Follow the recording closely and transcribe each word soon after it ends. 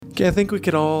Okay, I think we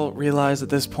could all realize at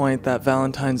this point that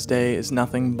Valentine's Day is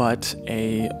nothing but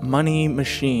a money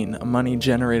machine, a money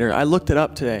generator. I looked it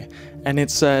up today, and it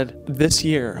said this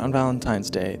year on Valentine's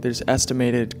Day, there's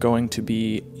estimated going to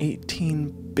be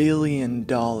 $18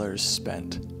 billion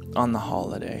spent on the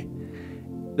holiday.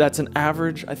 That's an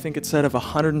average, I think it said, of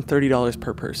 $130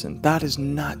 per person. That is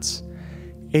nuts.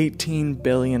 $18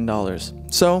 billion.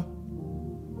 So,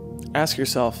 ask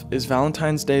yourself, is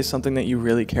Valentine's Day something that you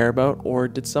really care about, or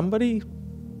did somebody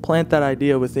plant that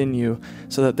idea within you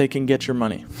so that they can get your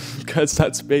money? Because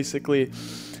that's basically,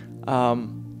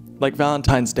 like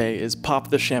Valentine's Day is pop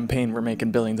the champagne, we're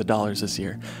making billions of dollars this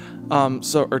year.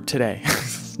 Or today.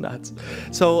 It's nuts.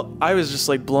 So I was just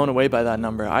like blown away by that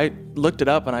number. I looked it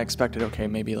up and I expected, okay,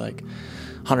 maybe like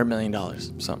 $100 million,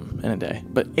 something in a day.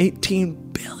 But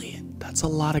 18 billion, that's a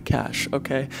lot of cash,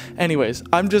 okay? Anyways,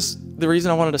 the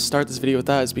reason I wanted to start this video with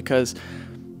that is because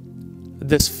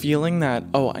this feeling that,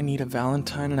 oh, I need a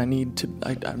Valentine and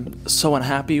I'm so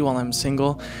unhappy while I'm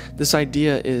single. This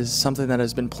idea is something that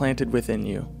has been planted within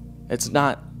you. It's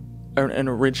not an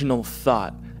original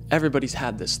thought. Everybody's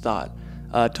had this thought.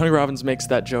 Tony Robbins makes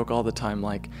that joke all the time,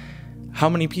 like, how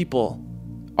many people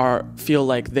feel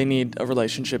like they need a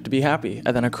relationship to be happy?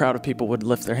 And then a crowd of people would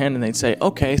lift their hand and they'd say,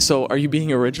 okay, so are you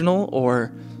being original,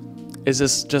 or is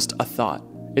this just a thought?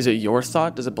 Is it your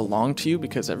thought? Does it belong to you?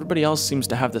 Because everybody else seems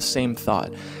to have the same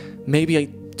thought.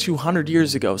 Maybe 200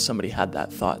 years ago somebody had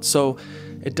that thought. So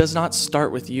it does not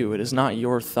start with you. It is not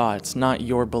your thought. It's not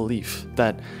your belief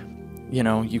that,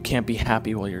 you can't be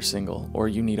happy while you're single, or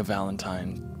you need a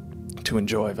Valentine to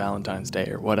enjoy Valentine's Day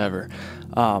or whatever.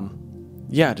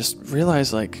 Just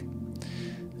realize, like,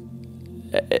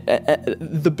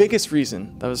 the biggest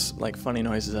reason, that was like funny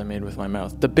noises I made with my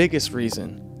mouth. The biggest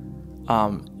reason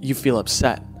you feel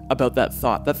upset about that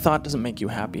thought doesn't make you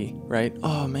happy, right?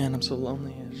 Oh man, I'm so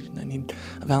lonely. I need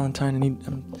a Valentine.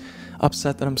 I'm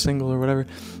upset that I'm single or whatever.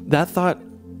 That thought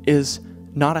is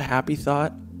not a happy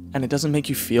thought, and it doesn't make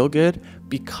you feel good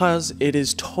because it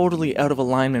is totally out of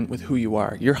alignment with who you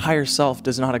are. Your higher self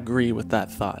does not agree with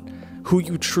that thought. Who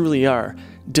you truly are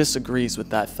disagrees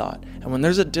with that thought. And when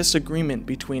there's a disagreement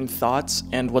between thoughts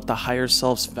and what the higher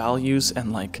self's values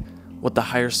and like what the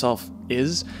higher self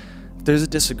is, if there's a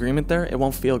disagreement there, it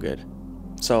won't feel good.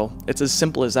 So it's as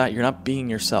simple as that. You're not being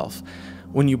yourself.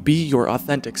 When you be your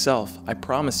authentic self, I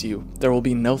promise you, there will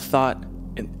be no thought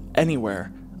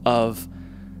anywhere of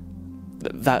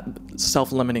that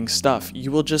self-limiting stuff.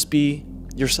 You will just be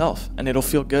yourself, and it'll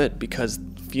feel good, because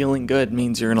feeling good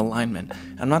means you're in alignment.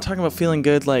 I'm not talking about feeling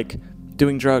good like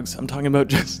doing drugs. I'm talking about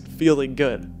just feeling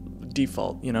good,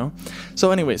 default,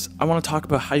 So anyways, I want to talk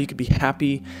about how you could be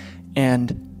happy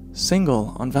and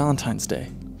single on Valentine's Day.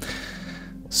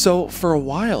 So for a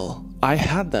while, I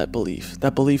had that belief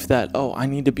that, oh, I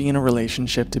need to be in a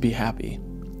relationship to be happy.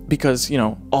 Because,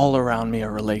 all around me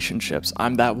are relationships.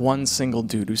 I'm that one single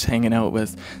dude who's hanging out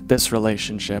with this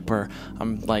relationship, or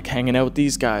I'm like hanging out with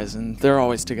these guys and they're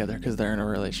always together because they're in a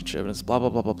relationship, and it's blah, blah,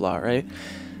 blah, blah, blah, right?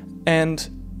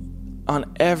 And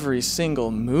on every single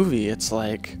movie, it's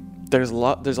like there's a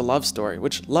love story,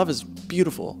 which love is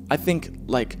beautiful. I think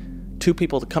like two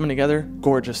people coming together,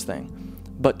 gorgeous thing.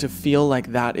 But to feel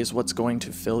like that is what's going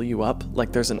to fill you up,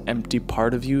 like there's an empty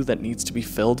part of you that needs to be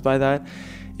filled by that,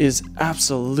 is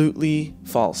absolutely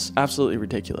false, absolutely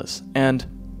ridiculous. And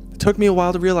it took me a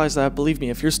while to realize that. Believe me,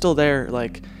 if you're still there,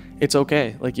 like, it's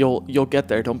okay. Like, you'll get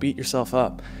there. Don't beat yourself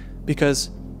up.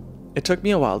 Because it took me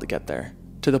a while to get there,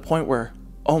 to the point where,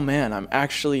 oh man, I'm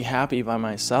actually happy by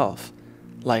myself.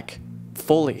 Like,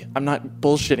 fully. I'm not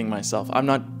bullshitting myself. I'm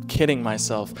not kidding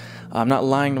myself. I'm not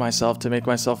lying to myself to make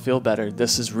myself feel better.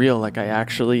 This is real. Like, I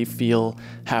actually feel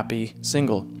happy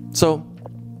single. So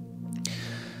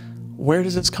where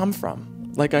does this come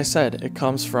from? Like I said, it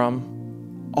comes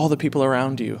from all the people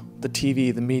around you, the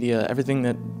TV, the media, everything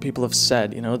that people have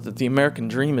said. That the American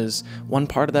dream is, one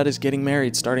part of that is getting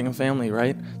married, starting a family,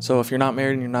 right? So if you're not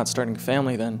married and you're not starting a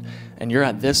family then, and you're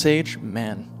at this age,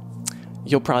 man,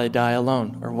 you'll probably die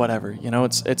alone or whatever.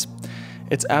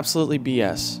 It's absolutely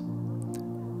BS.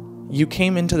 You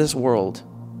came into this world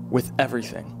with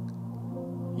everything.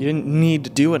 You didn't need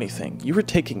to do anything. You were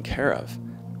taken care of.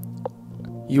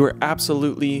 You were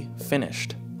absolutely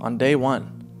finished on day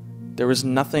one. There was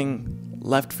nothing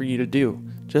left for you to do.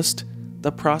 Just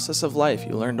the process of life.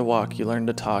 You learn to walk, you learn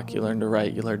to talk, you learn to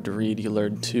write, you learn to read, you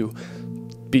learn to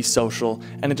be social,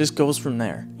 and it just goes from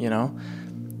there,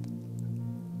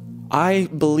 I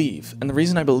believe, and the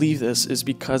reason I believe this is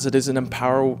because it is an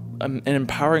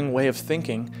empowering way of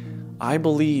thinking. I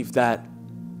believe that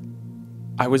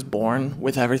I was born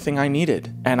with everything I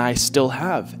needed, and I still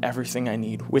have everything I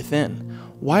need within.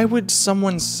 Why would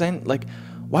someone send, like,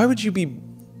 why would you be,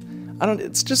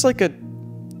 it's just like a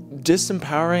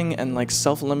disempowering and like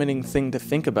self-limiting thing to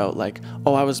think about. Like,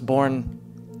 oh, I was born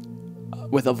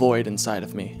with a void inside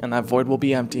of me, and that void will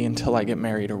be empty until I get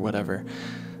married or whatever.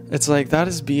 It's like, that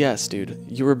is BS, dude.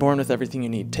 You were born with everything you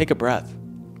need. Take a breath.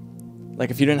 Like,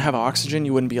 if you didn't have oxygen,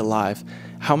 you wouldn't be alive.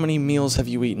 How many meals have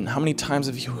you eaten? How many times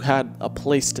have you had a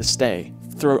place to stay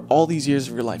throughout all these years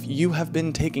of your life? You have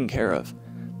been taken care of.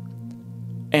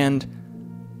 And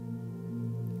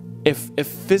if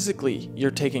physically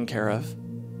you're taken care of,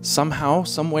 somehow,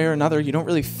 some way or another, you don't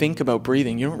really think about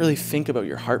breathing. You don't really think about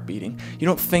your heart beating. You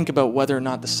don't think about whether or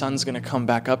not the sun's going to come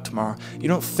back up tomorrow. You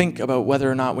don't think about whether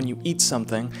or not when you eat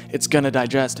something, it's going to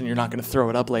digest and you're not going to throw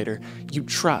it up later. You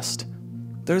trust.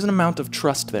 There's an amount of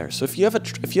trust there. So if you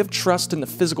have trust in the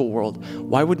physical world,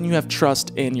 why wouldn't you have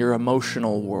trust in your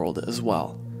emotional world as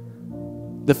well?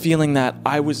 The feeling that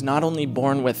I was not only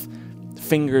born with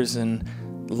fingers and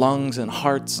lungs and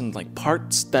hearts and like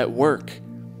parts that work,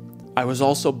 I was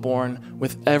also born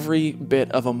with every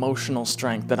bit of emotional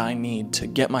strength that I need to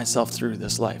get myself through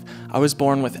this life. I was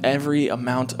born with every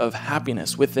amount of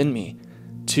happiness within me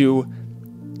to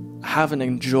have an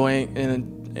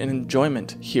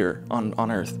enjoyment here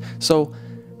on earth. So,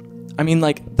 I mean,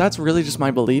 like, that's really just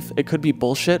my belief. It could be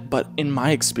bullshit, but in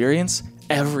my experience,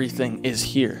 everything is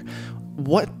here.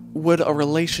 What would a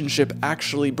relationship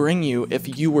actually bring you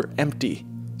if you were empty,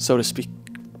 so to speak?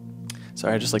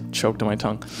 Sorry, I just like choked on my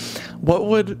tongue. What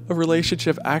would a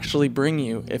relationship actually bring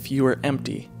you if you were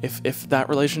empty? If that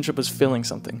relationship was filling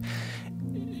something?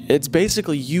 It's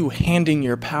basically you handing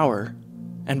your power,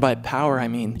 and by power I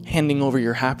mean handing over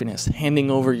your happiness, handing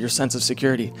over your sense of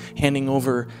security, handing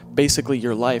over basically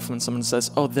your life. When someone says,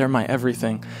 oh, they're my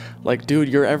everything. Like, dude,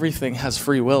 your everything has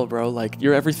free will, bro. Like,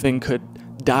 your everything could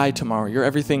die tomorrow. Your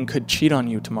everything could cheat on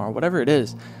you tomorrow. Whatever it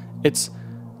is,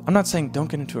 I'm not saying don't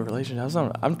get into a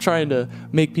relationship. I'm trying to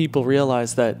make people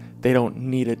realize that they don't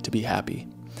need it to be happy.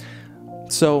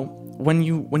 So when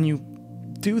you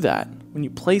do that, when you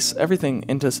place everything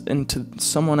into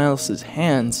someone else's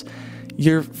hands,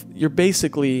 you're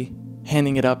basically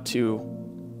handing it up to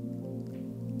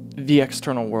the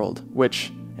external world,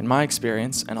 which in my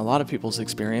experience and a lot of people's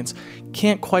experience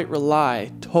can't quite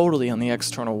rely totally on the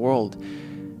external world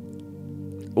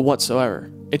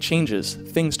whatsoever. It changes.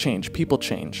 Things change. People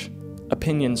change.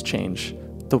 Opinions change.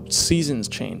 The seasons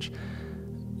change.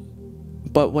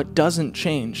 But what doesn't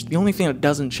change, the only thing that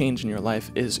doesn't change in your life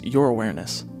is your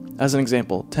awareness. As an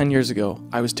example, 10 years ago,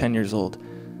 I was 10 years old.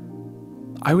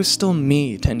 I was still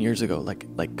me 10 years ago.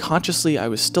 Like consciously, I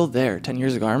was still there 10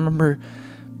 years ago. I remember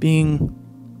being,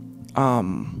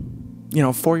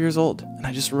 4 years old. And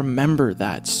I just remember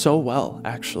that so well,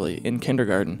 actually, in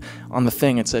kindergarten. On the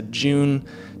thing, it said June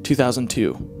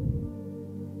 2002.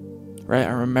 Right?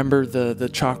 I remember the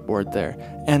chalkboard there.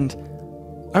 And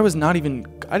I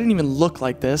didn't even look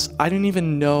like this. I didn't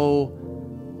even know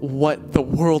what the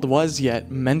world was yet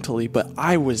mentally, but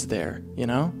I was there, you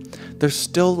know? There's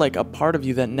still like a part of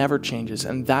you that never changes,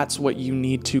 and that's what you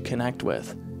need to connect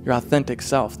with. Your authentic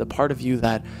self, the part of you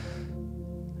that,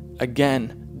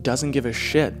 again, doesn't give a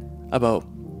shit about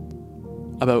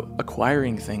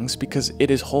acquiring things, because it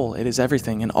is whole, it is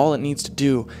everything, and all it needs to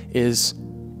do is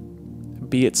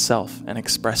be itself and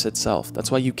express itself. That's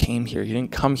why you came here. You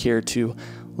didn't come here to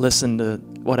listen to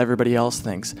what everybody else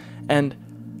thinks. And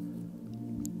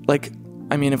like,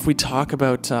 I mean, if we talk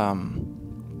about,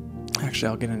 actually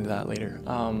I'll get into that later.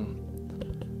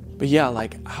 But yeah,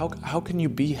 like how can you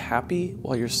be happy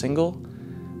while you're single?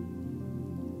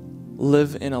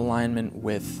 Live in alignment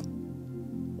with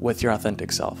your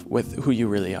authentic self, with who you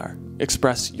really are.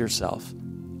 Express yourself.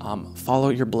 Follow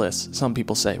your bliss, some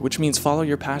people say, which means follow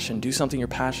your passion. Do something you're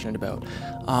passionate about.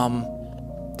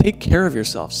 Take care of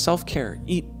yourself. Self-care.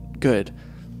 Eat good.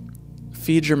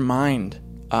 Feed your mind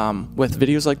with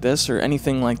videos like this or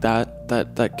anything like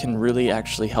that can really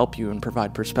actually help you and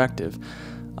provide perspective.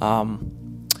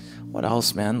 What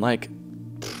else, man? Like,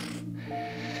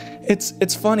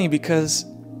 it's funny because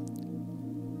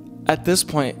at this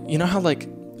point, you know how like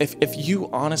if you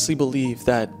honestly believe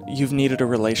that you've needed a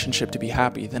relationship to be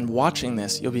happy, then watching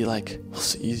this, you'll be like, well,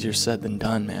 it's easier said than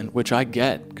done, man, which I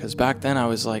get, because back then I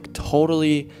was like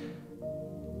totally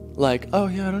like, oh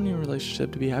yeah, I don't need a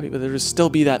relationship to be happy, but there would still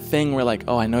be that thing where like,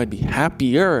 oh, I know I'd be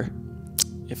happier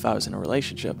if I was in a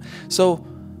relationship. So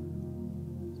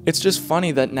it's just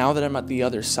funny that now that I'm at the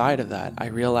other side of that, I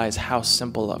realize how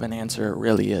simple of an answer it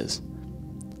really is.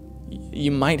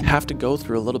 You might have to go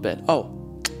through a little bit. Oh,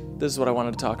 this is what I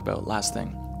wanted to talk about. Last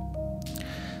thing.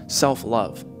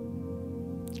 Self-love.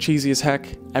 Cheesy as heck.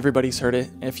 Everybody's heard it.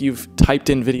 If you've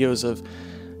typed in videos of,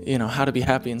 how to be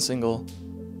happy and single,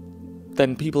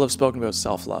 then people have spoken about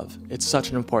self-love. It's such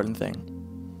an important thing.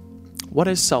 What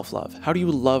is self-love? How do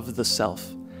you love the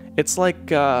self? It's like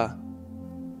how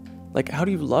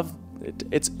do you love it?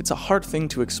 It's a hard thing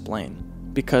to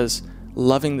explain, because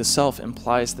loving the self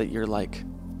implies that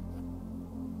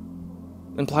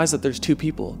there's two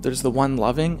people. There's the one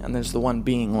loving and there's the one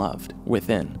being loved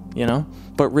within,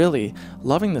 But really,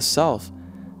 loving the self,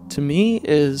 to me,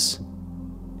 is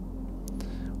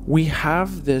we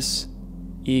have this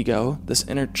ego, this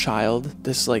inner child,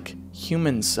 this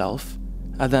human self,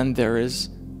 and then there is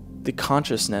the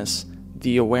consciousness,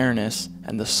 the awareness,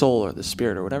 and the soul or the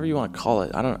spirit or whatever you want to call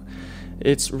it.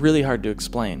 It's really hard to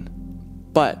explain.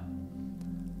 But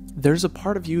there's a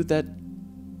part of you that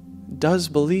does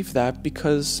believe that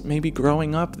because maybe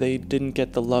growing up they didn't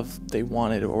get the love they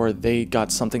wanted, or they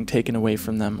got something taken away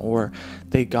from them, or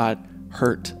they got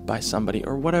hurt by somebody,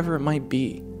 or whatever it might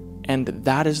be. And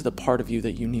that is the part of you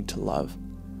that you need to love.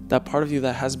 That part of you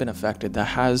that has been affected, that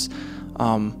has,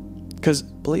 because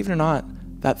believe it or not,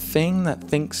 that thing that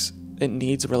thinks it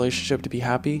needs a relationship to be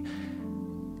happy,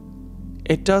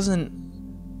 it doesn't.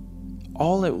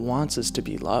 All it wants is to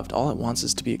be loved. All it wants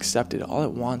is to be accepted. All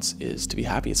it wants is to be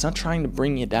happy. It's not trying to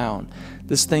bring you down.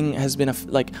 This thing has been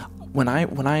when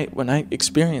I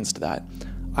experienced that,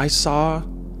 I saw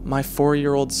my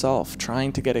 4-year-old self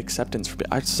trying to get acceptance.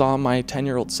 I saw my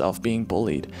 10-year-old self being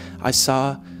bullied. I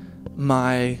saw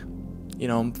my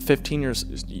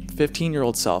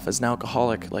 15-year-old self as an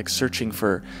alcoholic, searching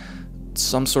for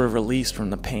some sort of release from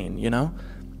the pain.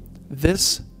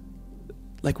 This,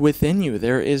 within you,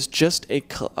 there is just a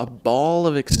ball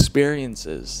of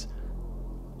experiences,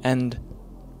 and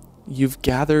you've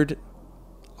gathered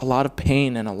a lot of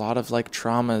pain and a lot of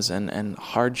traumas and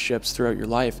hardships throughout your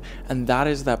life, and that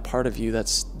is that part of you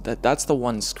that's the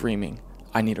one screaming,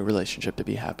 I need a relationship to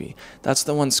be happy. That's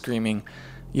the one screaming,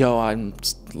 yo, I'm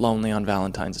lonely on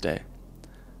Valentine's Day.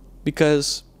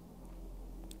 Because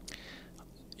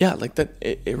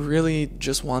it really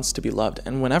just wants to be loved.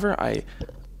 And whenever I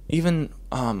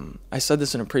said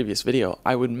this in a previous video,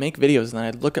 I would make videos and then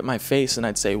I'd look at my face and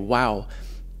I'd say, wow,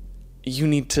 you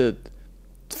need to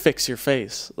fix your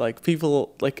face.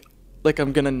 People,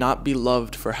 I'm gonna not be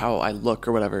loved for how I look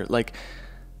or whatever.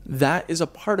 That is a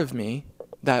part of me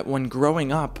that when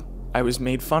growing up, I was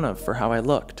made fun of for how I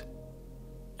looked.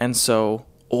 And so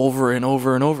over and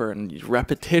over and over, and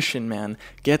repetition, man,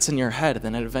 gets in your head,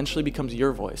 then it eventually becomes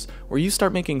your voice, where you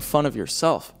start making fun of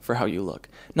yourself for how you look.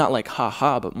 Not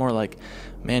haha, but more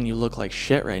man, you look like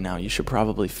shit right now. You should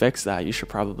probably fix that. You should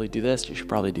probably do this. You should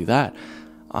probably do that.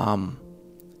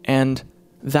 And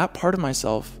that part of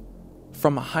myself,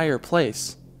 from a higher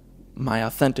place, my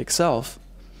authentic self,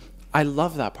 I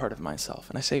love that part of myself.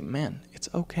 And I say, man, it's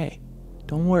okay.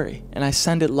 Don't worry. And I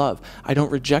send it love. I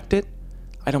don't reject it.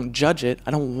 I don't judge it. I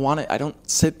don't want it. I don't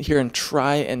sit here and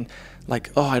try and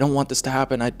oh, I don't want this to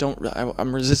happen.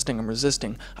 I'm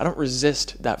resisting. I don't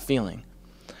resist that feeling.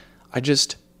 I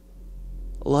just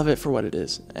love it for what it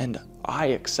is. And I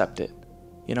accept it.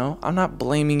 I'm not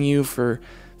blaming you for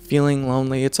feeling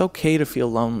lonely. It's okay to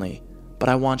feel lonely, but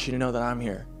I want you to know that I'm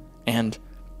here and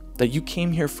that you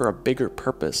came here for a bigger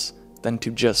purpose than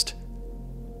to just,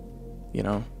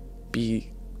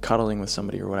 be cuddling with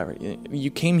somebody or whatever. You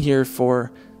came here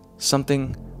for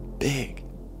something big.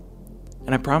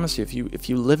 And I promise you, if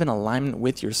you live in alignment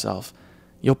with yourself,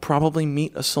 you'll probably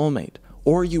meet a soulmate,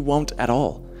 or you won't at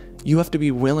all. You have to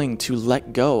be willing to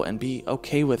let go and be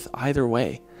okay with either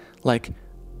way.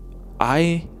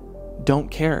 I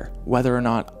don't care whether or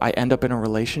not I end up in a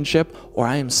relationship or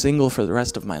I am single for the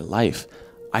rest of my life.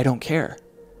 I don't care.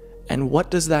 And what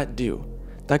does that do?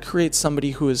 That creates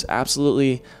somebody who is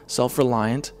absolutely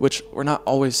self-reliant, which we're not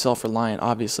always self-reliant,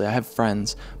 obviously. I have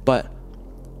friends, but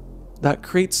that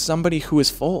creates somebody who is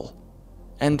full.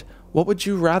 And what would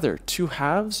you rather, 2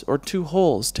 halves or 2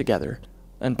 wholes together?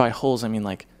 And by wholes, I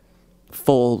mean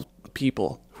full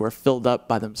people who are filled up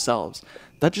by themselves.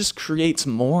 That just creates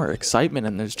more excitement,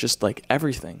 and there's just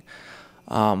everything.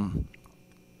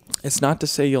 It's not to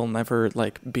say you'll never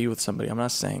be with somebody. I'm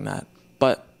not saying that,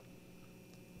 but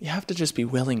you have to just be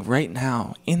willing right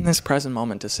now, in this present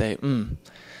moment, to say,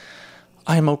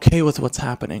 I'm okay with what's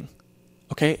happening.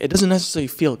 Okay? It doesn't necessarily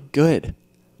feel good,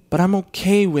 but I'm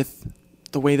okay with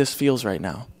the way this feels right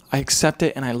now. I accept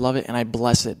it and I love it and I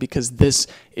bless it, because this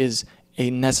is a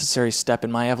necessary step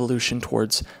in my evolution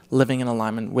towards living in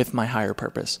alignment with my higher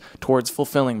purpose, towards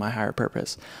fulfilling my higher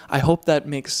purpose. I hope that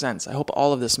makes sense. I hope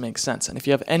all of this makes sense. And if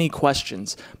you have any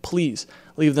questions, please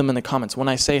leave them in the comments. When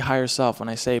I say higher self, when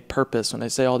I say purpose, when I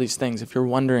say all these things, if you're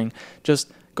wondering, just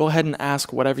go ahead and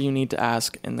ask whatever you need to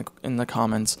ask in the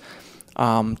comments.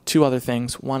 Two other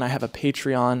things. One, I have a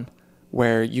Patreon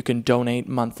where you can donate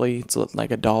monthly. It's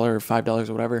like $1 or $5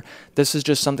 or whatever. This is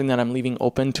just something that I'm leaving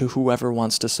open to whoever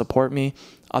wants to support me.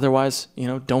 Otherwise,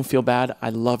 don't feel bad. I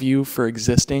love you for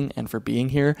existing and for being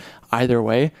here either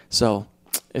way. So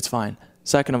it's fine.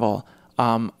 Second of all,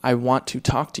 I want to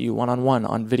talk to you one-on-one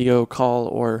on video call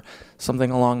or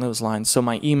something along those lines. So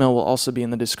my email will also be in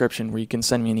the description where you can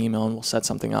send me an email and we'll set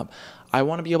something up. I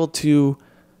want to be able to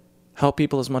help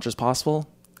people as much as possible.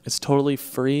 It's totally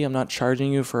free. I'm not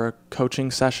charging you for a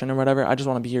coaching session or whatever. I just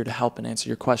want to be here to help and answer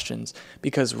your questions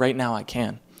because right now I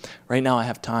can. Right now I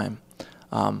have time.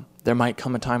 There might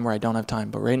come a time where I don't have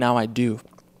time, but right now I do.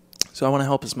 So I want to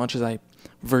help as much as I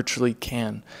virtually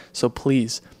can. So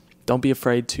please don't be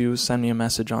afraid to send me a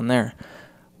message on there.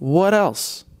 What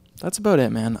else? That's about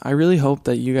it, man. I really hope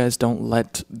that you guys don't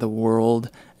let the world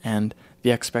and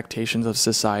the expectations of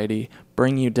society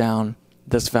bring you down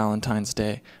this Valentine's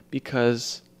Day,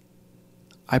 because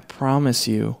I promise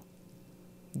you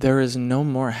there is no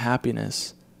more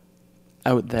happiness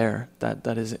out there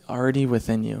that is already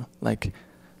within you.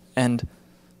 And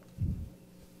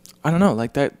I don't know,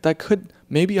 that could,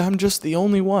 maybe I'm just the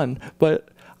only one, but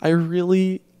I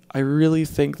really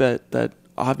think that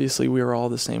obviously we are all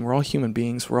the same. We're all human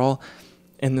beings. We're all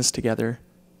in this together.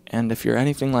 And if you're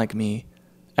anything like me,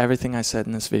 everything I said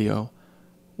in this video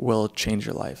will change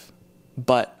your life.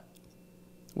 But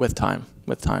with time.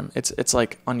 It's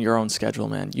like on your own schedule,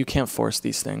 man. You can't force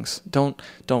these things. Don't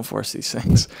force these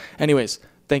things. Anyways,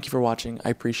 thank you for watching. I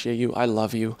appreciate you. I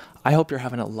love you. I hope you're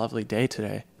having a lovely day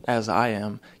today, as I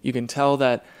am. You can tell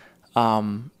that,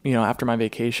 after my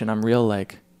vacation, I'm real,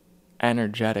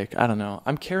 energetic. I don't know.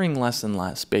 I'm caring less and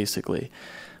less, basically,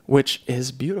 which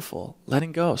is beautiful.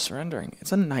 Letting go, surrendering.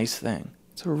 It's a nice thing.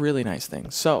 It's a really nice thing.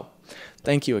 So,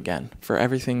 thank you again for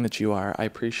everything that you are. I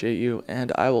appreciate you,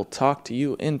 and I will talk to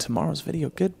you in tomorrow's video.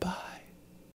 Goodbye.